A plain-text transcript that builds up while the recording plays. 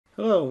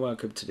Hello and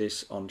welcome to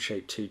this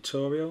Onshape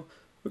tutorial.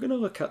 We're going to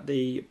look at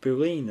the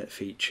BOOLEAN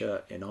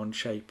feature in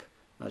Onshape.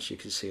 As you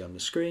can see on the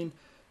screen,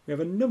 we have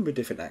a number of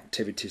different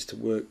activities to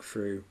work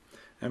through,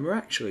 and we're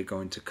actually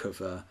going to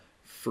cover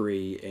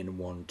 3 in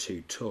one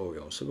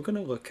tutorial. So we're going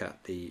to look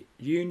at the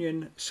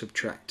union,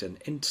 subtract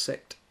and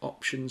intersect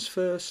options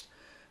first,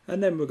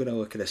 and then we're going to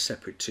look at a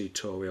separate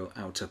tutorial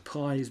how to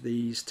apply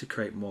these to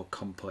create more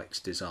complex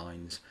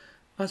designs,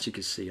 as you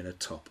can see in the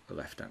top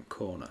left hand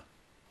corner.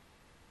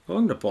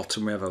 Along the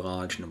bottom we have a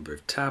large number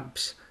of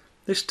tabs.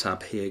 This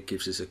tab here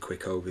gives us a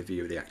quick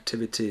overview of the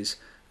activities,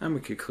 and we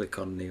could click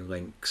on the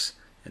links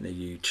in the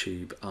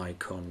YouTube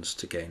icons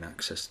to gain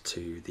access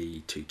to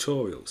the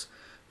tutorials.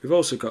 We've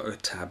also got a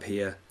tab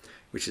here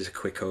which is a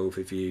quick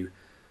overview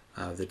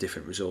of the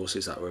different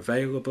resources that are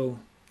available,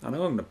 and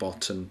along the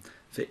bottom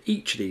for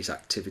each of these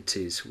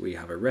activities we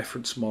have a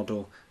reference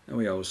model, and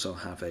we also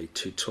have a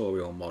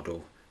tutorial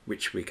model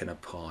which we can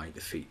apply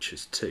the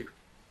features to.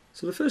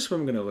 So the first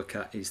one we're going to look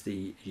at is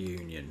the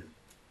union.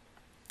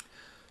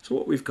 So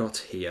what we've got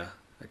here,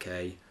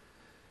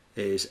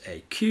 is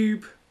a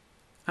cube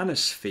and a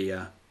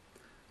sphere,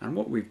 and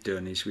what we've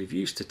done is we've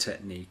used a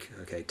technique,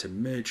 to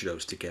merge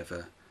those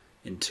together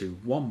into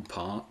one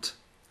part,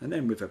 and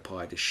then we've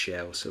applied a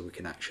shell so we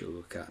can actually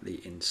look at the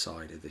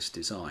inside of this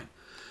design.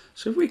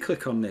 So if we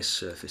click on this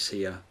surface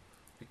here,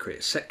 we create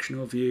a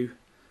sectional view.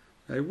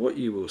 What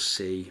you will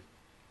see,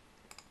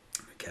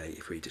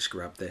 if we just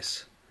grab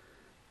this,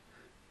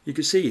 you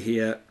can see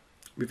here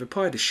we've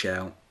applied a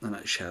shell, and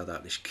that shelled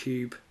out this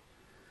cube,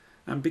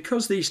 and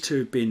because these two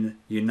have been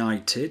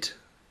united,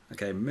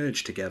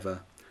 merged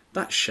together,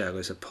 that shell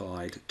is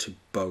applied to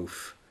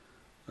both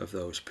of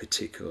those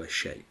particular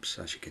shapes,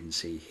 as you can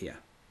see here.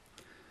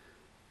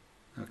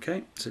 So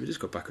if we just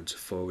go backwards and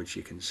forwards,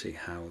 you can see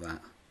how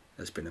that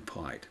has been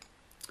applied.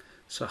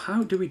 So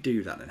how do we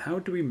do that, and how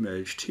do we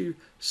merge two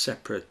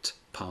separate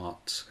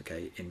parts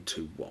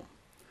into one?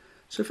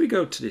 So if we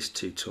go to this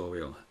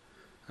tutorial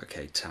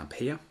tab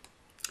here,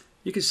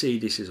 you can see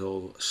this is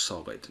all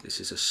solid. This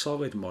is a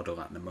solid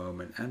model at the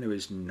moment, and there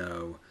is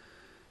no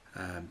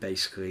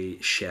basically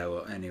shell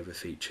or any other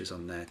features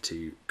on there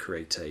to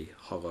create a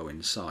hollow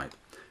inside.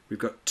 We've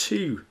got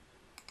two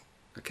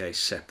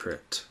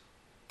separate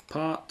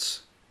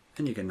parts,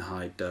 and you can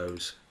hide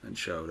those and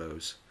show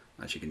those,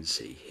 as you can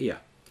see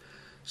here.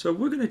 So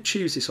we're going to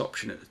choose this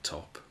option at the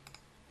top,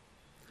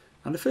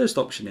 and the first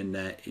option in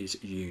there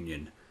is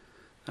union.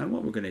 And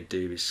what we're going to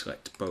do is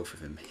select both of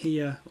them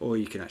here, or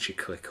you can actually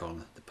click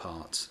on the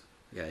parts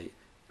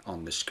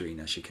on the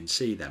screen as you can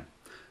see them.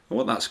 And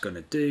what that's going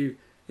to do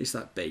is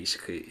that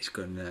basically it's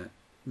going to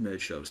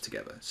merge those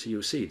together. So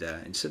you'll see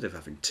there, instead of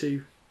having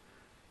two,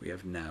 we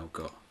have now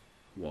got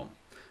one.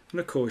 And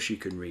of course you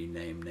can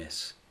rename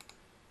this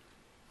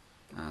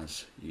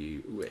as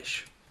you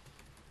wish.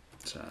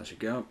 So as you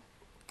go,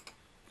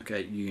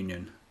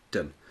 union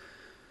done.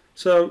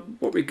 So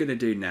what we're going to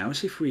do now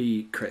is if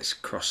we create a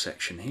cross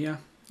section here,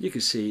 you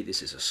can see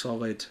this is a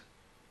solid,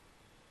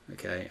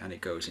 and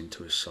it goes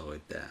into a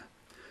solid there.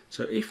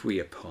 So if we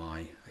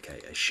apply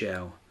a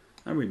shell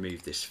and we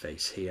move this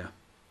face here,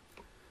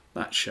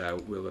 that shell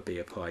will be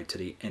applied to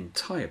the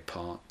entire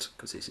part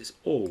because this is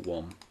all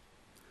one,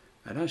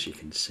 and as you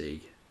can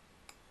see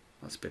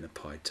that's been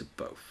applied to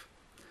both.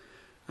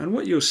 And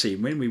what you'll see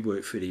when we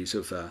work through these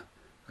other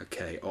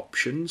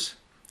options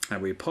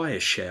and we apply a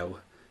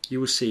shell, you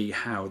will see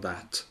how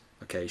that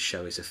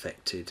shell is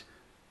affected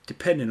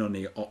depending on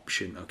the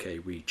option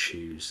we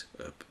choose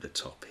up the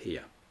top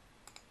here.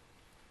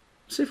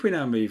 So if we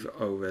now move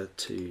over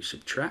to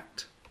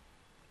subtract,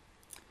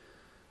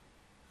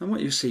 and what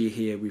you see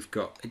here, we've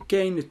got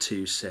again the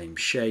two same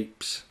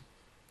shapes,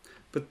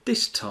 but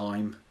this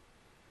time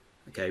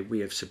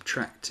we have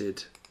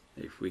subtracted,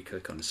 if we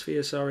click on the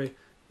sphere,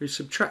 we've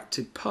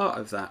subtracted part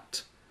of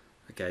that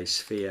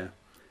sphere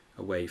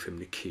away from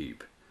the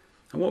cube.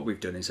 And what we've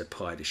done is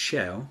applied a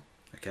shell,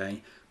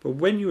 but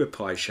when you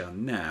apply a shell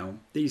now,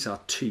 these are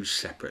two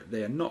separate,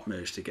 they are not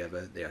merged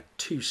together, they are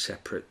two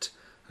separate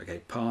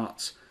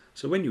parts.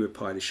 So when you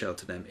apply the shell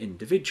to them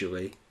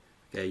individually,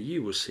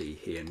 you will see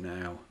here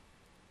now,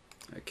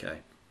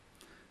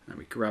 and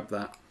we grab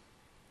that,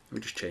 we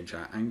just change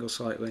our angle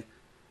slightly,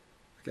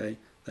 they're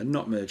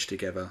not merged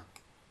together,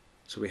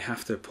 so we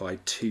have to apply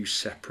two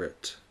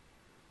separate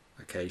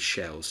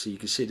shells. So you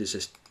can see there's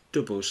this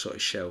double sort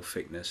of shell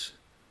thickness,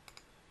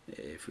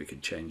 if we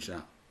could change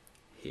that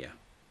here.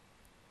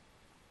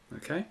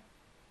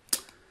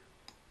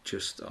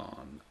 Just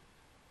on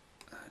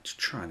just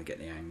trying to get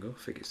the angle,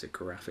 I think it's the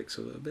graphics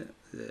a little bit.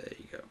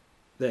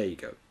 There you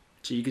go.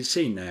 So you can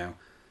see now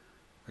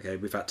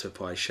we've had to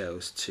apply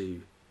shells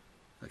to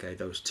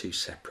those two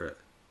separate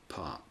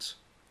parts.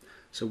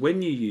 So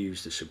when you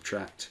use the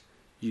subtract,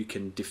 you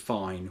can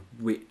define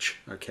which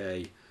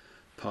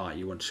part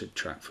you want to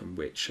subtract from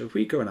which. So if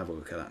we go and have a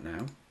look at that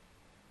now,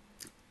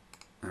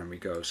 and we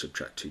go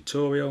subtract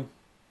tutorial,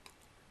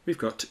 we've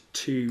got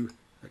two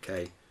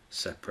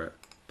separate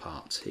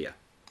parts here.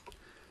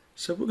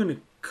 So we're going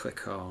to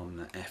click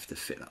on F to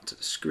fit that to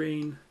the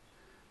screen.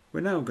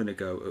 We're now going to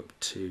go up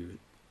to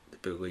the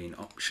Boolean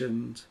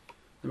options,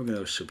 then we're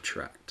going to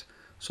subtract.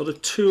 So the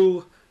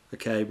tool,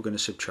 okay, we're going to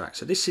subtract.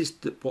 So this is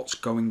what's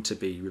going to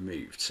be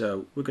removed.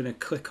 So we're going to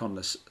click on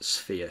the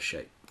sphere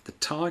shape. The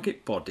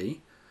target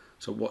body,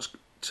 so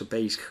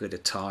basically the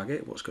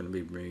target, what's going to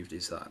be removed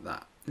is that.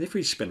 And if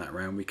we spin that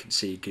around, we can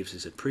see it gives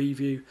us a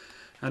preview.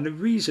 And the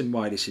reason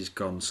why this has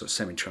gone so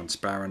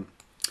semi-transparent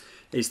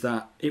is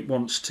that it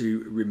wants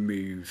to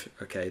remove,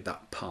 okay,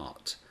 that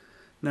part.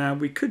 Now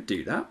we could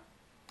do that,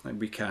 and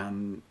we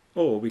can,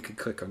 or we could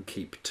click on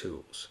Keep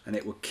Tools, and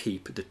it will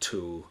keep the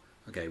tool,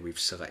 okay, we've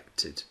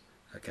selected,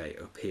 okay,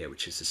 up here,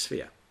 which is the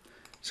sphere.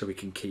 So we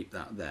can keep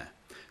that there.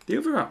 The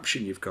other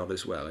option you've got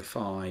as well, if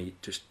I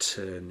just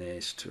turn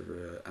this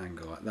to an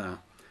angle like that,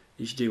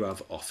 is you do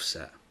have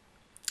offset.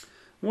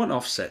 What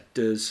offset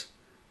does,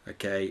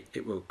 okay,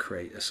 it will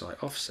create a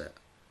slight offset,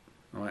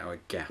 right, or a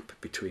gap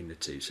between the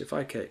two. So if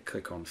I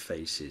click on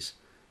faces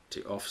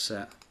to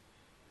offset,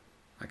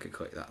 I can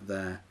click that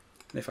there,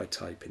 and if I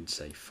type in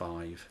say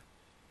 5,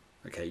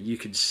 okay, you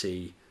can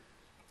see,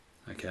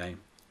 okay,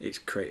 it's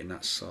creating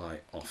that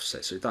slight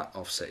offset. So that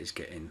offset is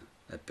getting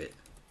a bit,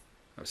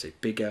 I would say,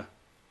 bigger,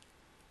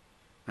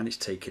 and it's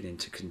taken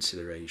into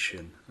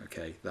consideration,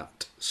 okay,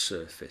 that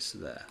surface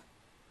there.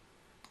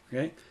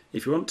 Okay,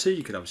 if you want to,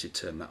 you can obviously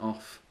turn that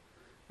off,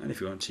 and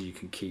if you want to, you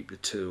can keep the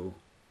tool,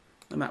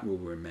 and that will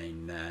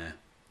remain there.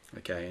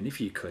 Okay, and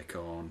if you click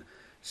on,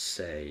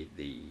 say,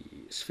 the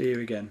sphere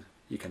again,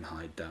 you can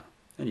hide that,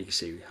 and you can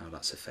see how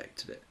that's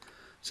affected it.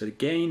 So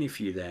again,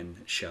 if you then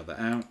shell that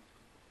out,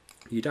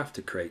 you'd have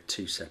to create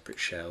 2 separate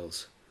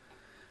shells,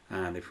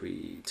 and if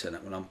we turn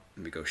that one on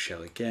and we go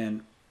shell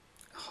again,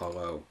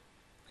 hollow,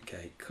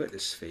 okay, click the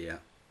sphere,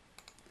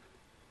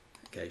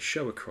 okay,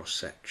 show a cross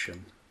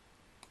section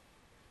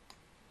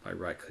by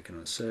right clicking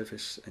on the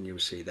surface, and you'll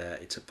see there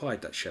it's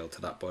applied that shell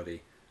to that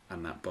body,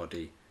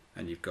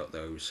 and you've got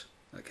those,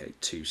 okay,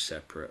 2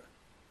 separate,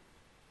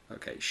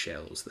 okay,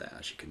 shells there,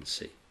 as you can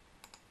see.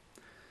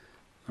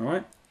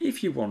 Alright,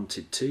 if you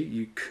wanted to,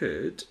 you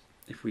could,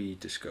 if we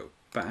just go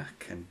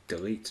back and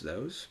delete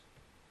those.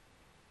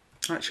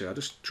 Actually, I'll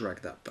just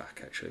drag that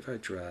back, actually. If I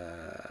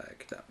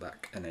drag that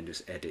back and then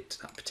just edit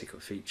that particular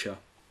feature.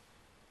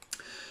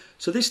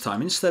 So this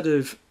time, instead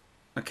of,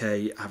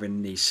 okay,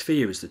 having the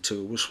sphere as the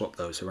tool, we'll swap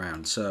those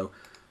around. So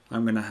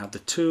I'm going to have the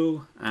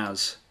tool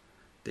as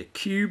the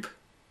cube,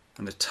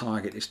 and the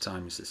target this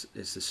time is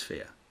the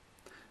sphere.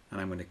 And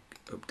I'm going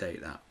to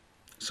update that.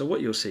 So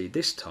what you'll see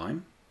this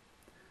time,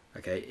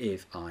 okay,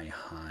 if I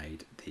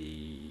hide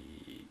the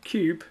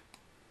cube,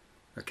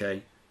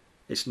 okay,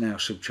 it's now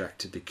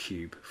subtracted the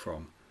cube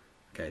from,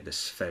 okay, the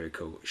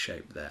spherical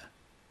shape there.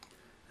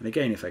 And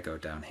again, if I go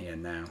down here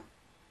now,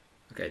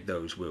 okay,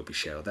 those will be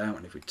shelled out,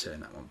 and if we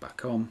turn that one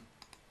back on,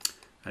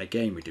 and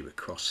again we do a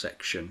cross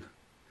section,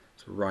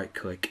 so right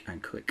click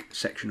and click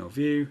sectional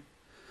view,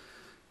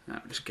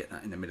 now just get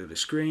that in the middle of the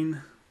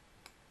screen.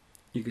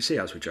 You can see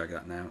as we drag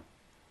that now,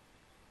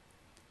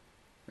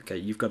 okay,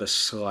 you've got a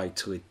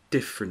slightly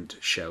different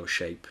shell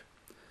shape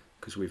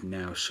because we've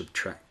now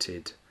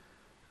subtracted,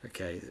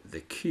 okay,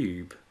 the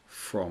cube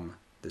from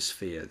the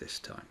sphere this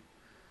time.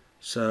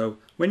 So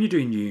when you're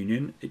doing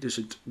union, it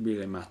doesn't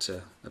really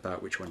matter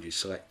about which one you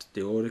select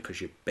the order,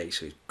 because you're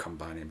basically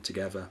combining them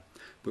together.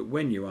 But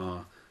when you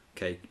are,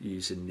 okay,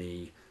 using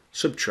the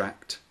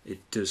subtract, it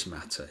does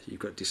matter. You've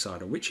got to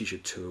decide on which is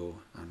your tool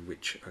and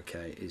which,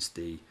 okay, is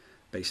the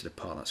base of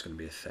the part that's going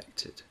to be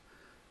affected.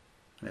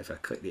 And if I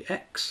click the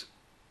X,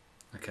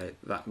 okay,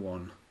 that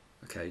one,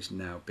 okay, is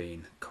now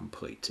being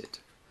completed.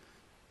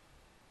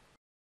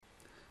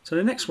 So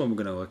the next one we're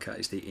going to look at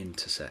is the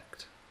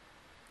intersect.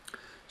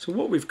 So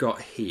what we've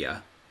got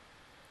here,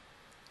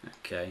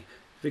 okay,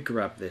 if we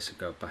grab this and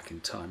go back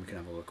in time, we can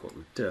have a look at what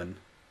we've done.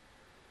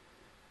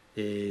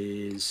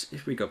 Is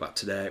if we go back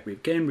to there,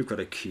 we've got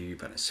a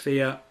cube and a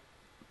sphere,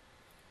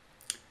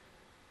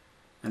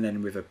 and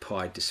then we've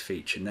applied this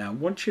feature. Now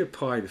once you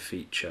apply the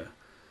feature,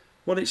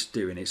 what it's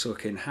doing, it's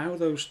looking how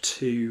those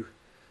two,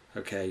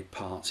 okay,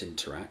 parts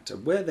interact,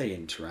 and where they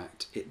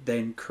interact, it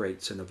then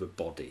creates another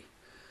body.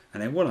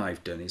 And then what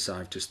I've done is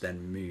I've just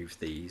then moved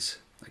these,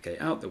 okay,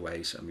 out the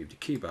way. So I moved the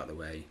cube out of the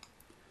way,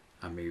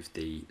 I moved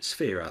the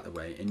sphere out of the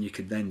way, and you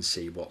can then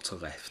see what's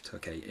left,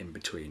 okay, in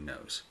between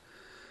those.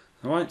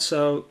 Alright,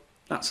 so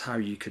that's how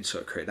you can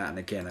sort of create that. And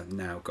again, I've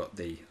now got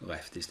the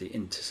left is the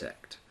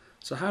intersect.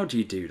 So how do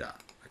you do that?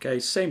 Okay,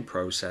 same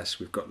process.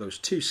 We've got those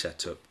two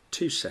set up,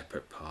 2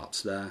 separate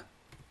parts there.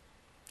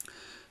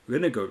 We're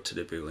going to go to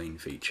the Boolean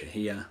feature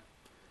here,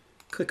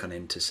 click on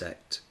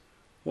intersect.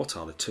 What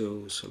are the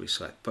tools? So we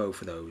select both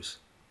of those,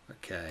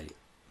 okay,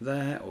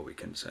 there, or we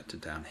can select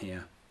it down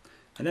here,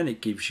 and then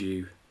it gives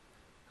you,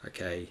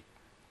 okay,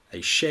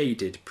 a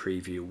shaded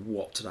preview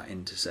what that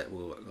intersect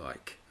will look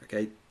like.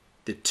 Okay,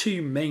 the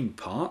 2 main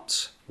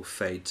parts will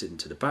fade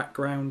into the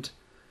background,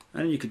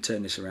 and you can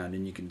turn this around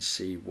and you can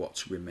see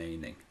what's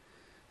remaining.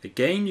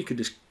 Again, you can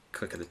just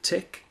click on the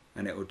tick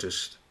and it will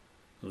just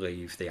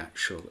leave the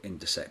actual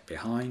intersect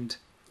behind,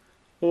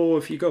 or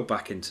if you go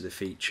back into the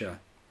feature,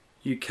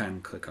 you can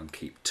click on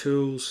Keep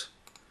Tools,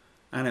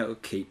 and it will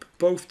keep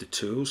both the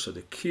tools, so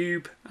the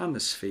cube and the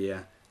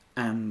sphere,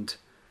 and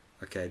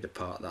the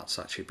part that's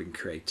actually been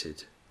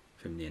created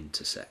from the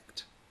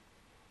intersect.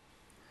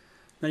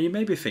 Now you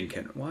may be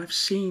thinking, well, I've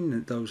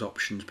seen those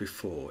options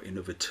before in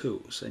other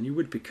tools, and you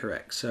would be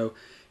correct. So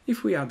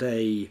if we had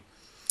a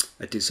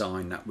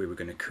design that we were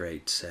going to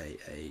create, say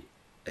a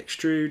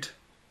extrude,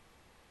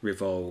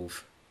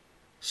 revolve,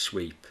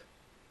 sweep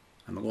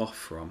and loft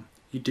from,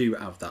 you do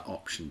have that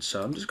option.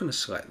 So I'm just going to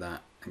select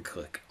that and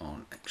click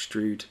on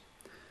extrude,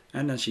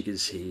 and as you can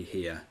see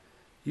here,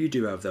 you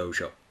do have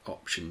those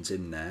options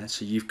in there.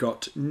 So you've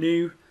got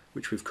new,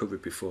 which we've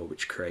covered before,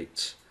 which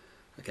creates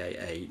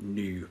a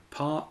new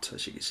part,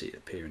 as you can see it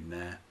appearing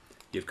there.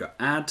 You've got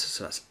add,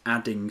 so that's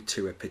adding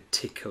to a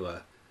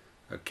particular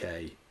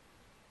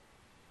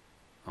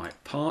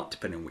part,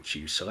 depending on which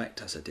you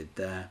select, as I did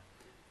there.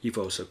 You've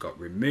also got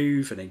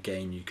remove, and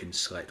again you can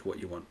select what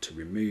you want to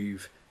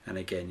remove, and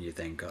again you've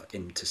then got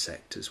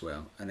intersect as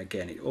well. And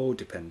again it all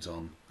depends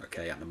on, at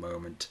the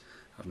moment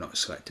I've not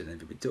selected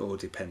anything, but it all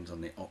depends on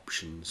the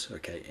options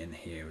in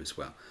here as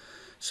well.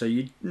 So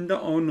you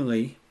not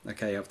only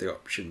have the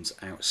options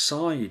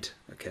outside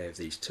of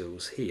these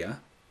tools here,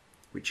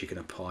 which you can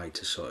apply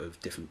to sort of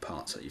different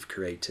parts that you've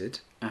created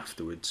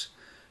afterwards,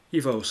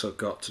 you've also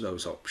got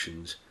those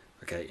options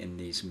in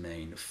these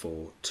main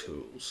 4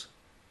 tools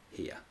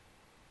here.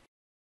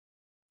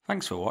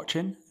 Thanks for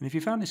watching, and if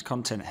you found this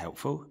content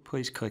helpful,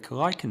 please click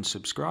like and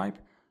subscribe,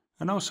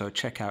 and also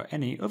check out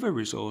any other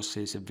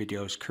resources and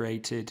videos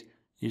created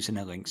using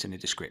the links in the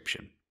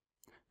description.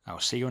 I'll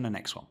see you on the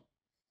next one.